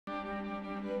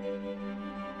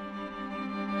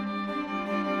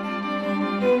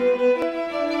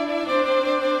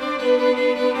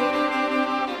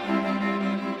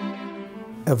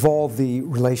Of all the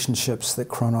relationships that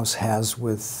Kronos has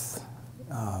with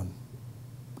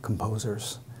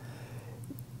composers,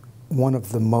 one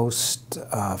of the most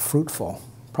fruitful,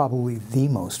 probably the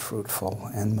most fruitful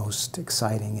and most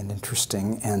exciting and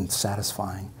interesting and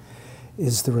satisfying,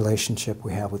 is the relationship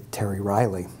we have with Terry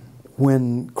Riley.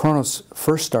 When Kronos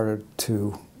first started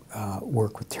to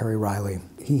work with Terry Riley,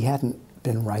 he hadn't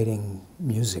been writing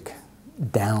music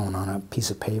down on a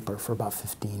piece of paper for about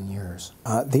 15 years.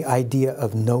 The idea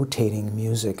of notating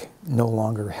music no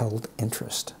longer held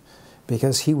interest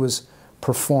because he was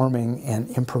performing and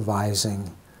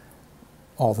improvising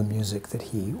all the music that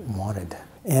he wanted.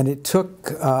 And it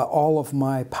took all of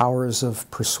my powers of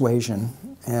persuasion,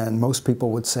 and most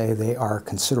people would say they are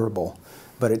considerable,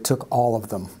 but it took all of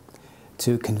them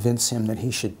to convince him that he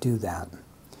should do that.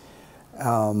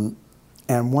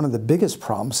 And one of the biggest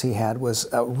problems he had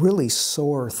was a really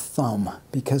sore thumb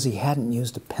because he hadn't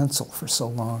used a pencil for so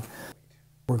long.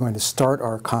 We're going to start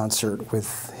our concert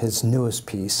with his newest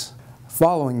piece.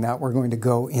 Following that, we're going to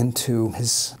go into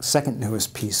his second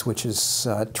newest piece, which is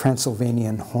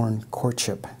Transylvanian Horn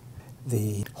Courtship.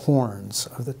 The horns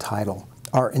of the title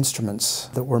are instruments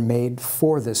that were made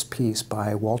for this piece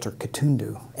by Walter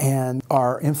Katundu and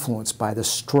are influenced by the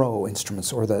Stroh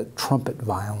instruments, or the trumpet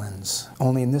violins.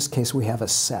 Only in this case we have a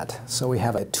set. So we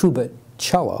have a tuba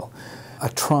cello, a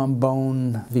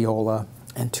trombone viola,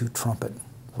 and 2 trumpet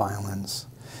violins.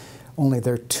 Only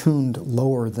they're tuned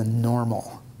lower than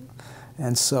normal.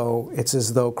 And so it's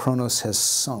as though Kronos has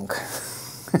sunk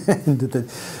into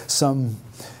some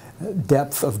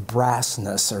depth of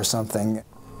brassness or something.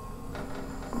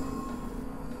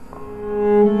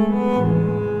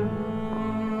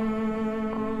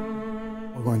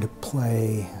 We're going to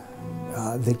play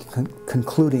the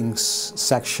concluding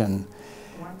section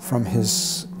from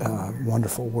his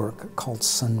wonderful work called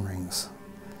Sun Rings.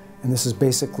 And this is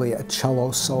basically a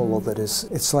cello solo that is,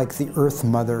 it's like the Earth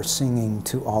Mother singing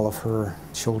to all of her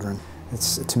children.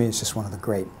 To me, it's just one of the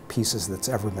great pieces that's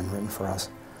ever been written for us.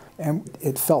 And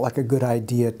it felt like a good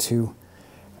idea to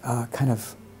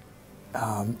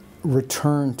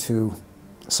return to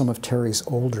some of Terry's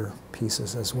older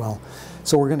pieces as well.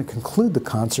 So we're going to conclude the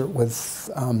concert with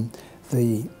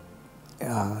the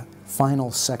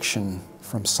final section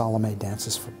from Salome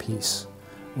Dances for Peace,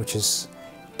 which is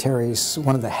Terry's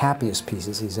one of the happiest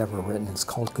pieces he's ever written. It's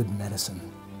called Good Medicine.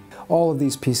 All of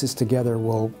these pieces together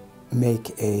will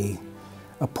make a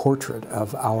portrait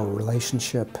of our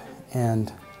relationship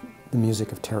and the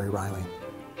music of Terry Riley.